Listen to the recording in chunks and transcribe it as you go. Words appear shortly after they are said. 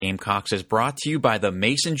Gamecocks is brought to you by the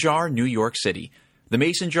Mason Jar, New York City. The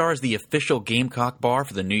Mason Jar is the official Gamecock bar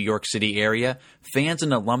for the New York City area. Fans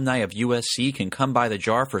and alumni of USC can come by the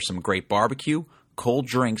jar for some great barbecue, cold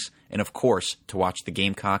drinks, and of course, to watch the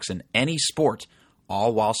Gamecocks in any sport,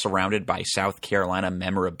 all while surrounded by South Carolina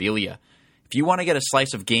memorabilia. If you want to get a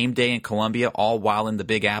slice of game day in Columbia, all while in the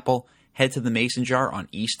Big Apple, head to the Mason Jar on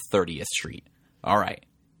East 30th Street. All right,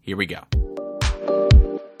 here we go.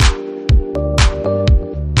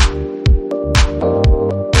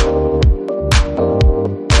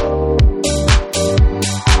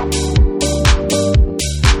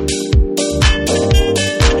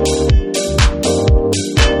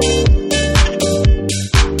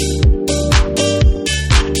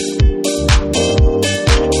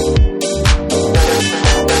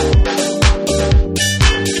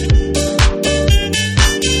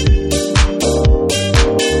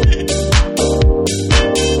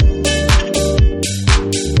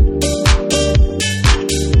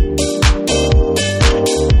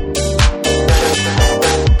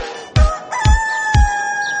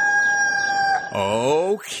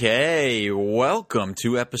 Okay, welcome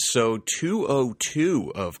to episode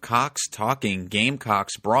 202 of Cox Talking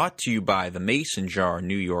Gamecocks, brought to you by the Mason Jar,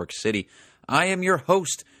 New York City. I am your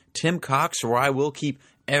host, Tim Cox, where I will keep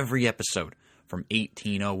every episode from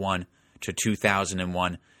 1801 to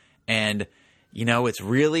 2001. And, you know, it's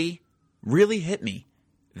really hit me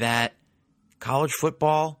that college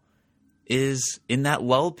football is in that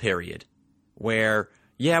lull period where,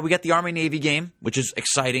 yeah, we got the Army-Navy game, which is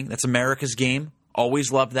exciting. That's America's game.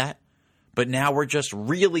 Always loved that. But now we're just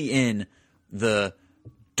really in the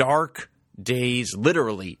dark days,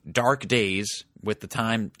 literally dark days with the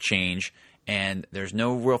time change, and there's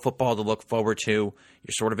no real football to look forward to.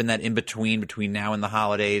 You're sort of in that in-between between now and the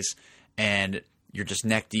holidays, and you're just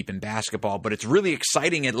neck deep in basketball. But it's really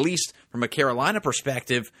exciting, at least from a Carolina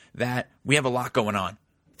perspective, that we have a lot going on.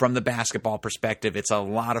 From the basketball perspective, it's a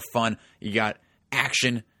lot of fun. You got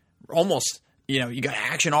action almost, you got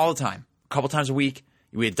action all the time. Couple times a week.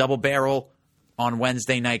 We had double barrel on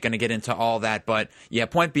Wednesday night. Going to get into all that. But yeah,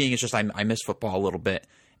 point being is just I miss football a little bit.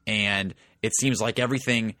 And it seems like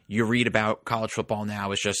everything you read about college football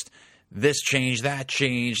now is just this change, that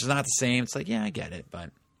change. It's not the same. It's like, yeah, I get it,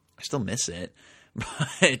 but I still miss it.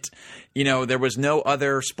 But, there was no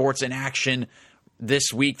other sports in action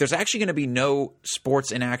this week. There's actually going to be no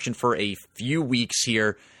sports in action for a few weeks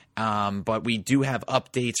here. But we do have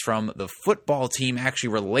updates from the football team actually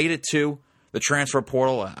related to the transfer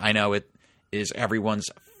portal. I know it is everyone's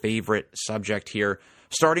favorite subject here.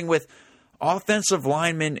 Starting with offensive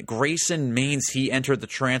lineman Grayson Maines. He entered the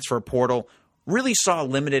transfer portal. Really saw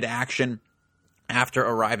limited action after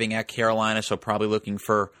arriving at Carolina, so probably looking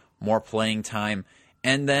for more playing time.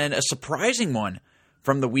 And then a surprising one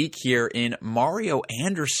from the week here in Mario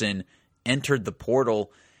Anderson entered the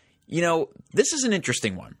portal. This is an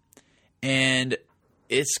interesting one. And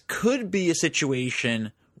it could be a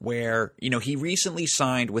situation where, he recently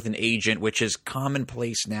signed with an agent, which is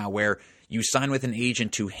commonplace now, where you sign with an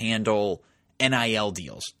agent to handle NIL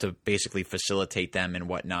deals, to basically facilitate them and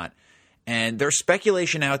whatnot. And there's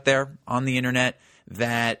speculation out there on the internet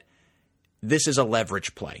that this is a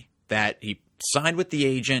leverage play, that he signed with the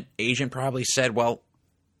agent. Agent probably said, well,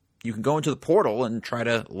 you can go into the portal and try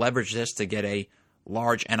to leverage this to get a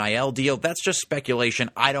large NIL deal. That's just speculation.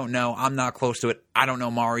 I don't know. I'm not close to it. I don't know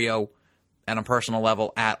Mario at a personal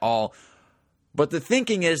level at all. But the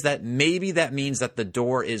thinking is that maybe that means that the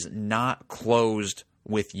door is not closed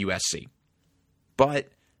with USC. But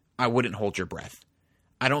I wouldn't hold your breath.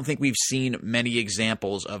 I don't think we've seen many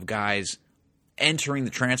examples of guys entering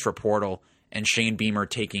the transfer portal and Shane Beamer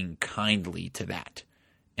taking kindly to that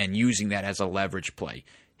and using that as a leverage play.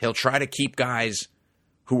 He'll try to keep guys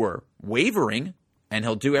who are wavering, and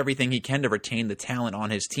he'll do everything he can to retain the talent on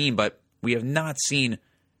his team. But we have not seen,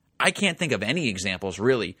 I can't think of any examples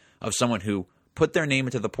really of someone who put their name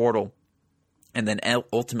into the portal and then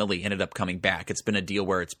ultimately ended up coming back. It's been a deal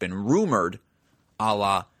where it's been rumored, a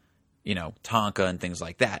la, Tonka and things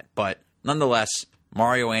like that. But nonetheless,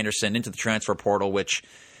 Mario Anderson into the transfer portal, which,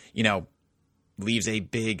 leaves a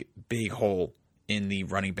big, big hole in the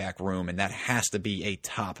running back room. And that has to be a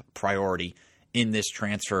top priority in this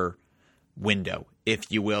transfer window, if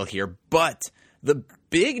you will, here. But the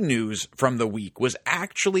big news from the week was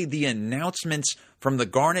actually the announcements from the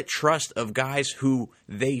Garnet Trust of guys who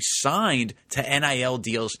they signed to NIL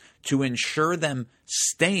deals to ensure them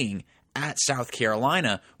staying at South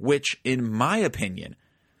Carolina, which, in my opinion,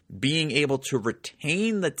 being able to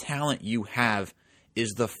retain the talent you have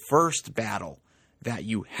is the first battle that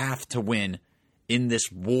you have to win in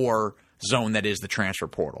this war zone that is the transfer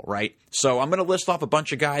portal, right? So I'm going to list off a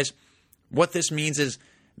bunch of guys. What this means is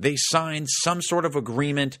they signed some sort of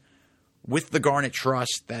agreement with the Garnet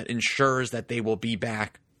Trust that ensures that they will be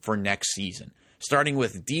back for next season. Starting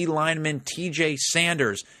with D lineman TJ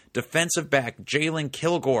Sanders, defensive back Jalen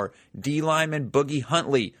Kilgore, D lineman Boogie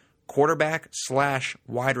Huntley, quarterback /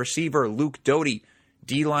 wide receiver Luke Doty,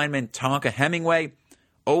 D lineman Tonka Hemingway,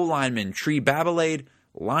 O lineman Tree Babalade,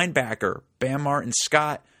 linebacker Bam Martin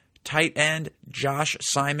Scott, tight end Josh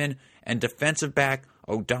Simon, and defensive back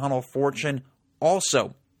O'Donnell Fortune.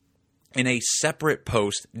 Also, in a separate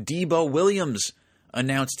post, Debo Williams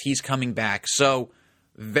announced he's coming back. So,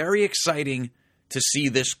 very exciting to see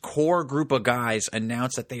this core group of guys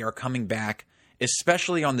announce that they are coming back,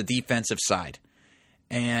 especially on the defensive side.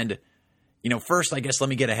 And, first, I guess let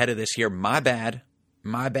me get ahead of this here. My bad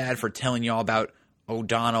for telling y'all about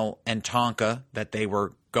O'Donnell and Tonka, that they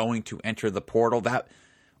were going to enter the portal. That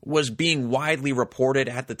was being widely reported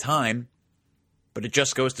at the time, but it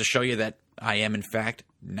just goes to show you that I am, in fact,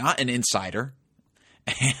 not an insider.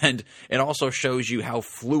 And it also shows you how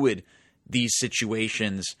fluid these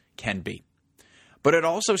situations can be. But it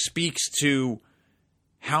also speaks to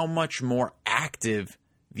how much more active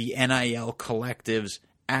the NIL collectives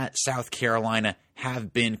at South Carolina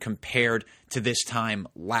have been compared to this time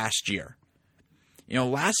last year.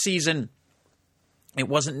 Last season, it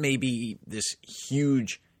wasn't maybe this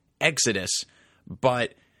huge exodus,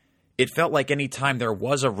 but it felt like any time there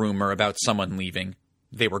was a rumor about someone leaving,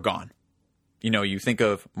 they were gone. You think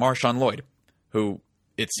of Marshawn Lloyd, who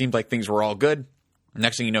it seemed like things were all good.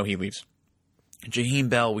 Next thing you know, he leaves. Jaheim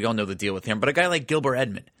Bell, we all know the deal with him. But a guy like Gilbert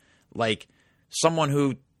Edmond, like someone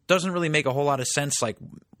who doesn't really make a whole lot of sense, like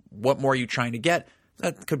what more are you trying to get?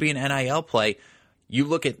 That could be an NIL play. You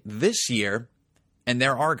look at this year, and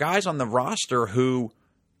there are guys on the roster who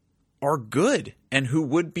are good and who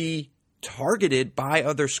would be targeted by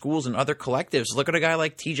other schools and other collectives. Look at a guy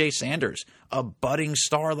like TJ Sanders, a budding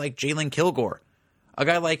star like Jalen Kilgore. A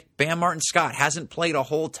guy like Bam Martin Scott hasn't played a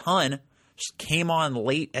whole ton, came on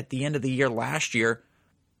late at the end of the year last year.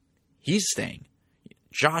 He's staying.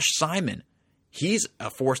 Josh Simon, he's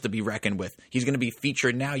a force to be reckoned with. He's going to be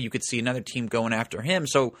featured now. You could see another team going after him.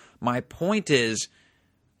 So my point is,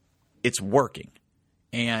 it's working.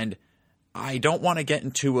 And I don't want to get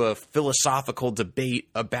into a philosophical debate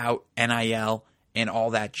about NIL and all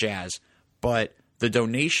that jazz, but the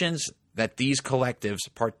donations that these collectives,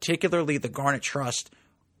 particularly the Garnet Trust,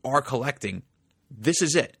 are collecting, this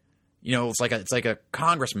is it. It's like a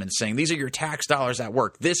congressman saying, these are your tax dollars at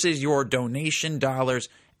work. This is your donation dollars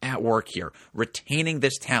at work here, retaining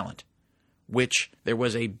this talent, which there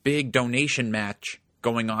was a big donation match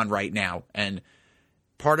going on right now. And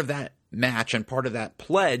part of that match and part of that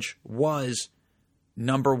pledge was,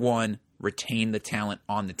 number one, retain the talent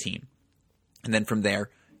on the team. And then from there,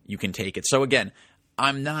 you can take it. So again,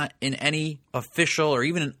 I'm not in any official or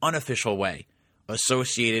even an unofficial way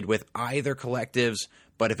associated with either collectives,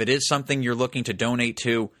 but if it is something you're looking to donate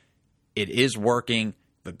to, it is working.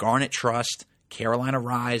 The Garnet Trust, Carolina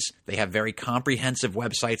Rise, they have very comprehensive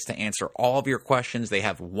websites to answer all of your questions. They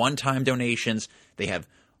have one-time donations. They have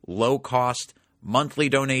low-cost monthly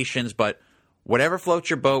donations, but whatever floats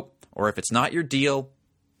your boat, or if it's not your deal,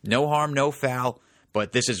 no harm, no foul.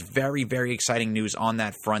 But this is very, very exciting news on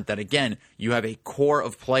that front, that again, you have a core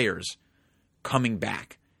of players coming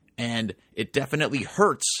back. And it definitely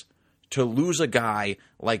hurts to lose a guy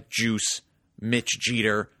like Juice, Mitch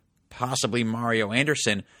Jeter, possibly Mario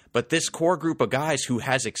Anderson, but this core group of guys who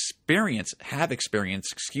have experience,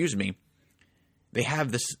 they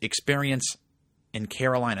have this experience in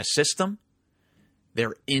Carolina system.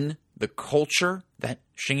 They're in the culture that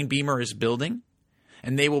Shane Beamer is building,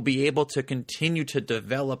 and they will be able to continue to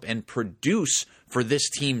develop and produce for this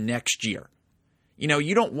team next year.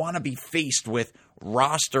 You don't want to be faced with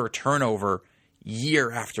roster turnover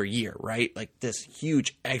year after year, right? Like this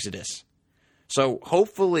huge exodus. So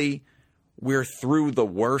hopefully we're through the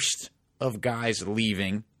worst of guys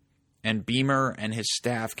leaving, and Beamer and his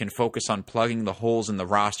staff can focus on plugging the holes in the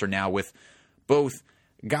roster now with both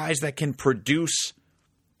guys that can produce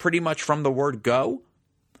pretty much from the word go,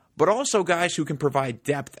 but also guys who can provide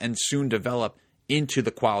depth and soon develop into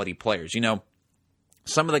the quality players.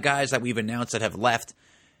 Some of the guys that we've announced that have left,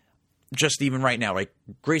 just even right now, like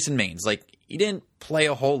Grayson Maines, like he didn't play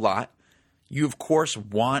a whole lot. You, of course,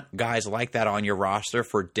 want guys like that on your roster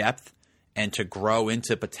for depth and to grow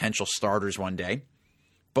into potential starters one day.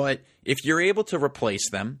 But if you're able to replace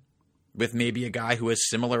them with maybe a guy who has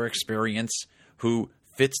similar experience, who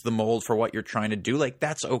fits the mold for what you're trying to do, like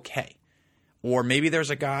that's okay. Or maybe there's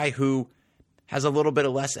a guy who has a little bit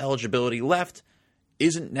of less eligibility left,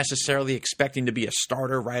 isn't necessarily expecting to be a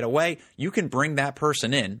starter right away, you can bring that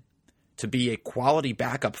person in to be a quality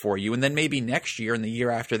backup for you, and then maybe next year and the year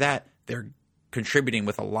after that, they're contributing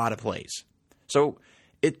with a lot of plays. So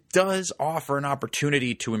it does offer an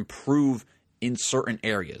opportunity to improve in certain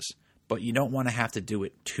areas, but you don't want to have to do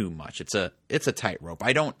it too much. It's a tightrope.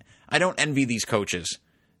 I don't envy these coaches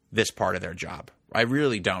this part of their job. I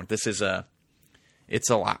really don't. It's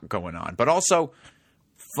a lot going on. But also,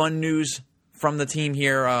 fun news from the team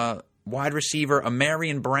here. Wide receiver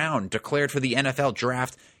Amarian Brown declared for the NFL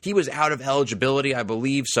draft. He was out of eligibility, I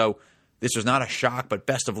believe, so this was not a shock, but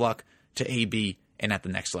best of luck to AB and at the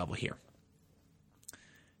next level here.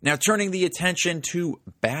 Now, turning the attention to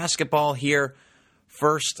basketball here.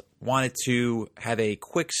 First, wanted to have a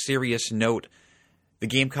quick serious note. The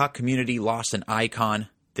Gamecock community lost an icon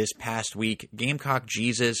this past week. Gamecock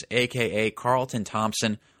Jesus, a.k.a. Carlton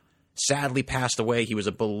Thompson, sadly passed away. He was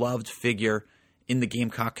a beloved figure in the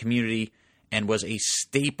Gamecock community and was a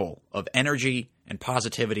staple of energy and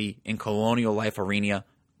positivity in Colonial Life Arena,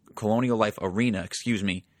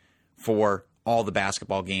 for all the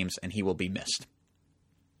basketball games, and he will be missed.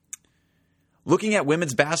 Looking at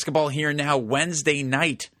women's basketball here now, Wednesday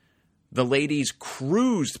night, the ladies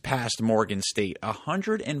cruised past Morgan State,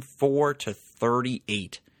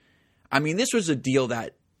 104-38. I mean, this was a deal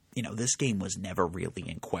that, this game was never really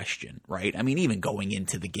in question, right? I mean, even going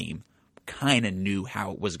into the game, kind of knew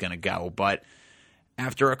how it was going to go. But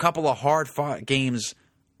after a couple of hard-fought games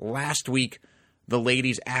last week, the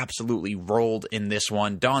ladies absolutely rolled in this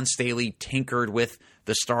one. Dawn Staley tinkered with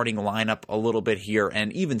the starting lineup a little bit here,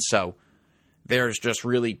 and even so, there's just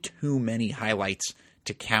really too many highlights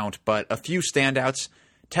to count. But a few standouts: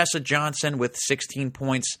 Tessa Johnson with 16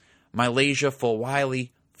 points, Malaysia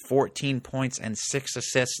Fulwiley, 14 points and 6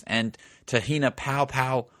 assists, and Tahina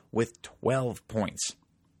Pau with 12 points.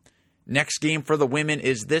 Next game for the women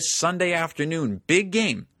is this Sunday afternoon. Big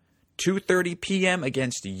game, 2:30 p.m.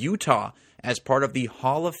 against Utah as part of the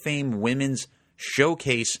Hall of Fame Women's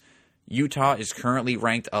Showcase. Utah is currently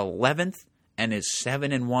ranked 11th and is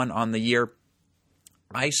 7-1 on the year.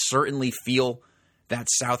 I certainly feel that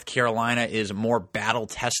South Carolina is more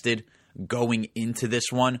battle-tested going into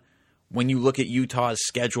this one. When you look at Utah's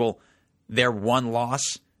schedule, their one loss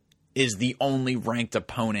is the only ranked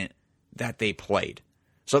opponent that they played.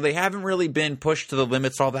 So they haven't really been pushed to the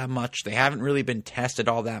limits all that much. They haven't really been tested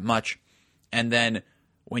all that much. And then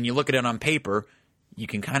when you look at it on paper, you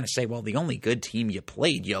can kind of say, well, the only good team you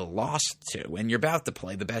played, you lost to, and you're about to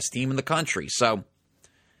play the best team in the country. So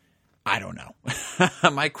I don't know.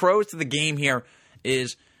 My crows to the game here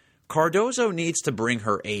is Cardozo needs to bring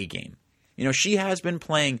her A game. She has been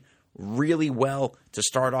playing really well to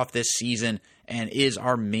start off this season and is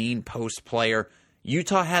our main post player.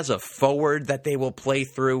 Utah has a forward that they will play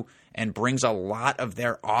through and brings a lot of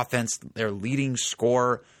their offense, their leading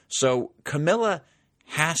scorer. So Camilla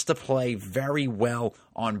has to play very well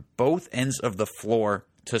on both ends of the floor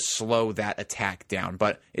to slow that attack down.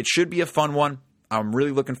 But it should be a fun one. I'm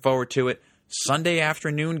really looking forward to it. Sunday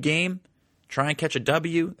afternoon game. Try and catch a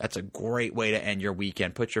W. That's a great way to end your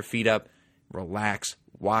weekend. Put your feet up, relax,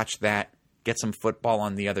 watch that, get some football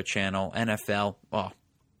on the other channel, NFL. Oh,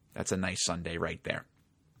 that's a nice Sunday right there.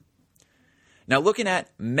 Now looking at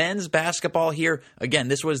men's basketball here, again,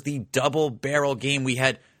 this was the double barrel game. We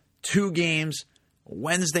had two games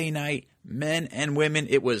Wednesday night, men and women.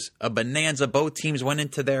 It was a bonanza. Both teams went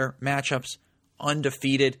into their matchups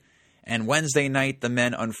undefeated. And Wednesday night, the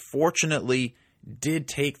men unfortunately did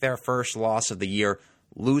take their first loss of the year,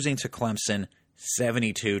 losing to Clemson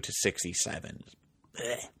 72-67.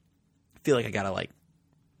 I feel like I gotta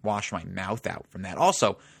wash my mouth out from that.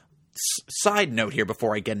 Also, side note here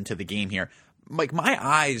before I get into the game here, my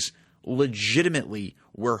eyes legitimately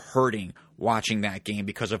were hurting watching that game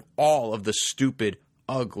because of all of the stupid,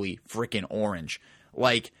 ugly freaking orange.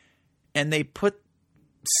 And they put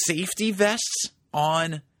safety vests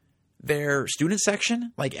on their student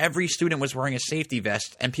section. Every student was wearing a safety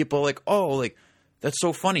vest, and people were that's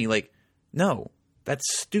so funny. No, that's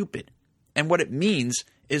stupid. And what it means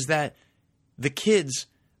is that the kids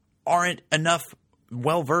aren't enough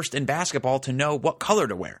well-versed in basketball to know what color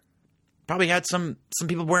to wear. Probably had some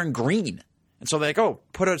people wearing green. And so they're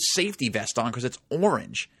put a safety vest on because it's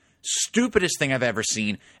orange. Stupidest thing I've ever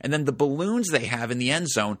seen. And then the balloons they have in the end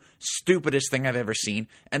zone, stupidest thing I've ever seen.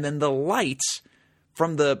 And then the lights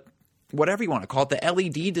from the, whatever you want to call it, the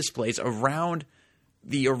LED displays around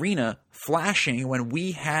the arena flashing when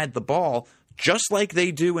we had the ball, just like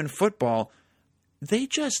they do in football. They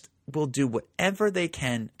just will do whatever they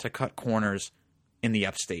can to cut corners in the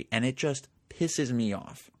upstate, and it just pisses me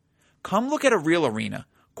off. Come look at a real arena.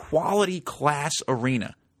 quality class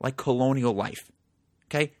arena like Colonial Life.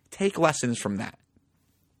 Okay? Take lessons from that.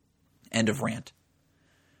 End of rant.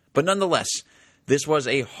 But nonetheless, this was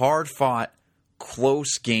a hard-fought,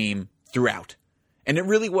 close game throughout. And it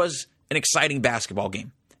really was an exciting basketball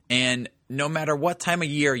game. And no matter what time of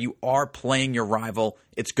year you are playing your rival,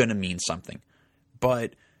 it's going to mean something.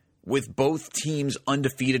 But with both teams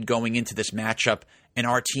undefeated going into this matchup and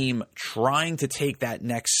our team trying to take that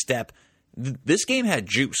next step, this game had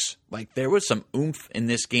juice. Like, there was some oomph in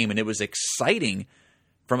this game, and it was exciting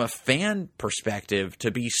from a fan perspective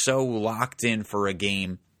to be so locked in for a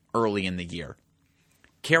game early in the year.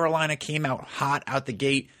 Carolina came out hot out the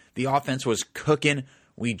gate. The offense was cooking.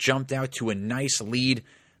 We jumped out to a nice lead.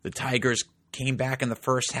 The Tigers came back in the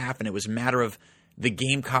first half, and it was a matter of the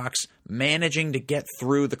Gamecocks managing to get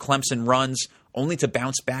through the Clemson runs, only to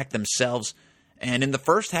bounce back themselves. And in the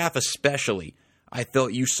first half especially, I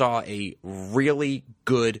felt you saw a really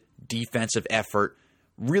good defensive effort,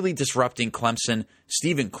 really disrupting Clemson.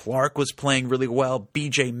 Stephen Clark was playing really well.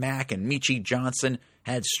 B.J. Mack and Michi Johnson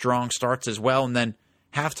had strong starts as well. And then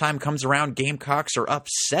halftime comes around, Gamecocks are up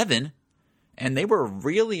 7, and they were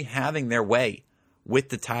really having their way with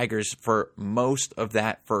the Tigers for most of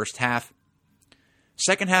that first half.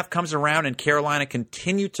 Second half comes around, and Carolina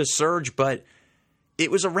continued to surge, but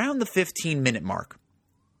it was around the 15-minute mark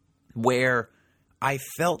where I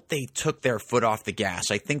felt they took their foot off the gas.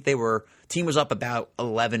 I think team was up about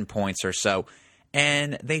 11 points or so,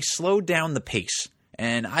 and they slowed down the pace.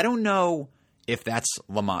 And I don't know if that's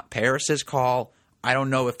Lamont Paris's call. I don't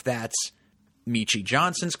know if that's Michi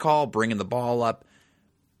Johnson's call, bringing the ball up.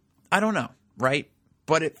 I don't know, right?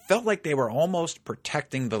 But it felt like they were almost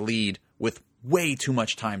protecting the lead with way too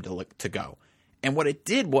much time to go. And what it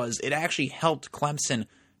did was it actually helped Clemson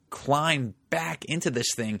climb back into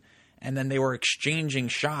this thing, and then they were exchanging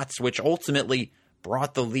shots, which ultimately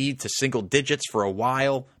brought the lead to single digits for a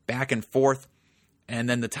while, back and forth. And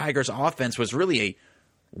then the Tigers' offense was really a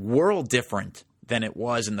world different than it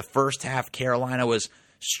was in the first half. Carolina was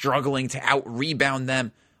struggling to out-rebound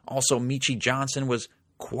them. Also, Michi Johnson was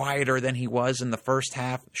quieter than he was in the first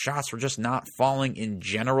half. Shots were just not falling in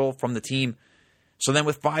general from the team. So then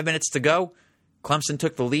with 5 minutes to go, Clemson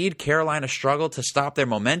took the lead. Carolina struggled to stop their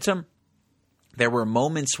momentum. There were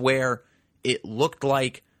moments where it looked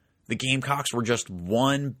like the Gamecocks were just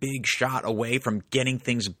one big shot away from getting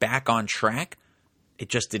things back on track. It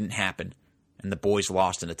just didn't happen, and the boys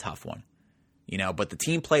lost in a tough one. But the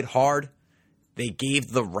team played hard. They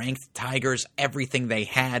gave the ranked Tigers everything they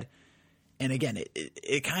had. And again,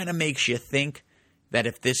 it kind of makes you think that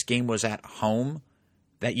if this game was at home,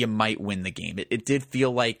 that you might win the game. It did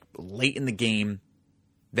feel like late in the game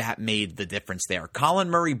that made the difference there. Colin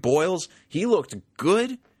Murray-Boyles, he looked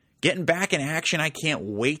good, getting back in action. I can't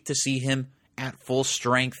wait to see him at full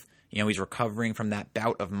strength. He's recovering from that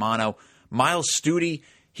bout of mono. Miles Studi,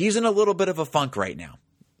 he's in a little bit of a funk right now.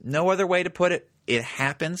 No other way to put it. It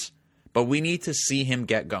happens, but we need to see him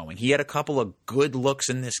get going. He had a couple of good looks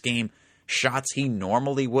in this game, shots he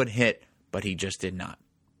normally would hit, but he just did not.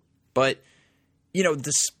 But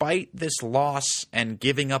despite this loss and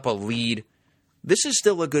giving up a lead, this is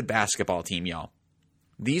still a good basketball team, y'all.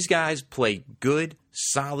 These guys play good,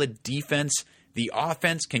 solid defense. The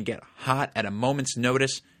offense can get hot at a moment's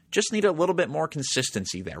notice. Just need a little bit more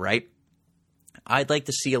consistency there, right? I'd like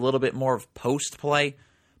to see a little bit more of post play,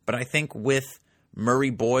 but I think with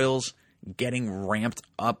Murray-Boyles getting ramped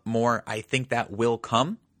up more, I think that will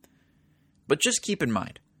come. But just keep in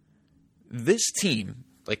mind, this team,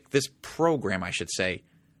 like this program, I should say,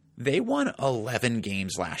 they won 11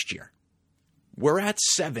 games last year. We're at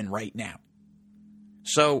 7 right now.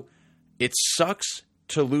 So it sucks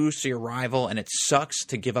to lose to your rival, and it sucks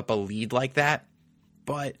to give up a lead like that.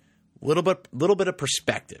 But little bit of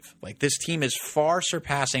perspective. Like, this team is far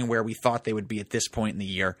surpassing where we thought they would be at this point in the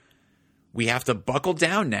year. We have to buckle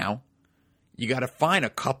down now. You got to find a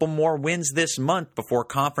couple more wins this month before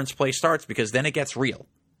conference play starts, because then it gets real.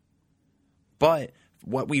 But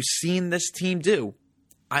what we've seen this team do,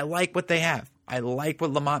 I like what they have. I like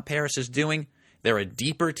what Lamont Paris is doing. They're a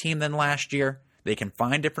deeper team than last year. They can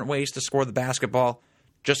find different ways to score the basketball.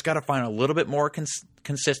 Just got to find a little bit more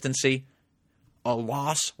consistency. A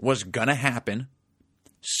loss was going to happen.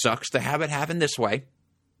 Sucks to have it happen this way.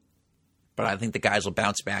 But I think the guys will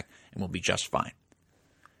bounce back and will be just fine.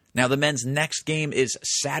 Now, the men's next game is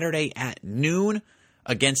Saturday at noon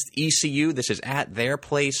against ECU. This is at their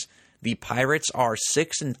place. The Pirates are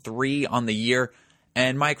 6-3 on the year.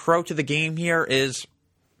 And my crow to the game here is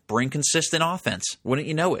bring consistent offense. Wouldn't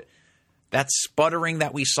you know it? That sputtering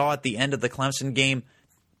that we saw at the end of the Clemson game,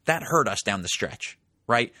 that hurt us down the stretch,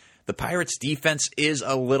 right? The Pirates' defense is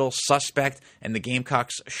a little suspect, and the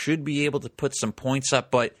Gamecocks should be able to put some points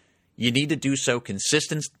up, but you need to do so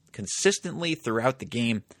consistently throughout the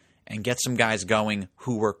game and get some guys going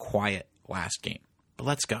who were quiet last game. But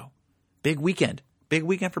let's go. Big weekend. Big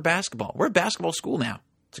weekend for basketball. We're at basketball school now.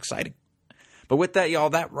 It's exciting. But with that,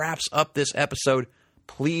 y'all, that wraps up this episode.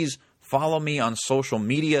 Please follow me on social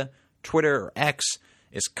media. Twitter or X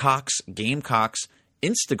is Cox Gamecocks.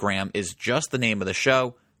 Instagram is just the name of the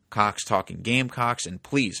show, Cox Talking Gamecocks. And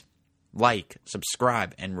please like,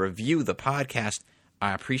 subscribe, and review the podcast.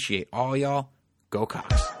 I appreciate all y'all. Go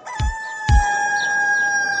Cox.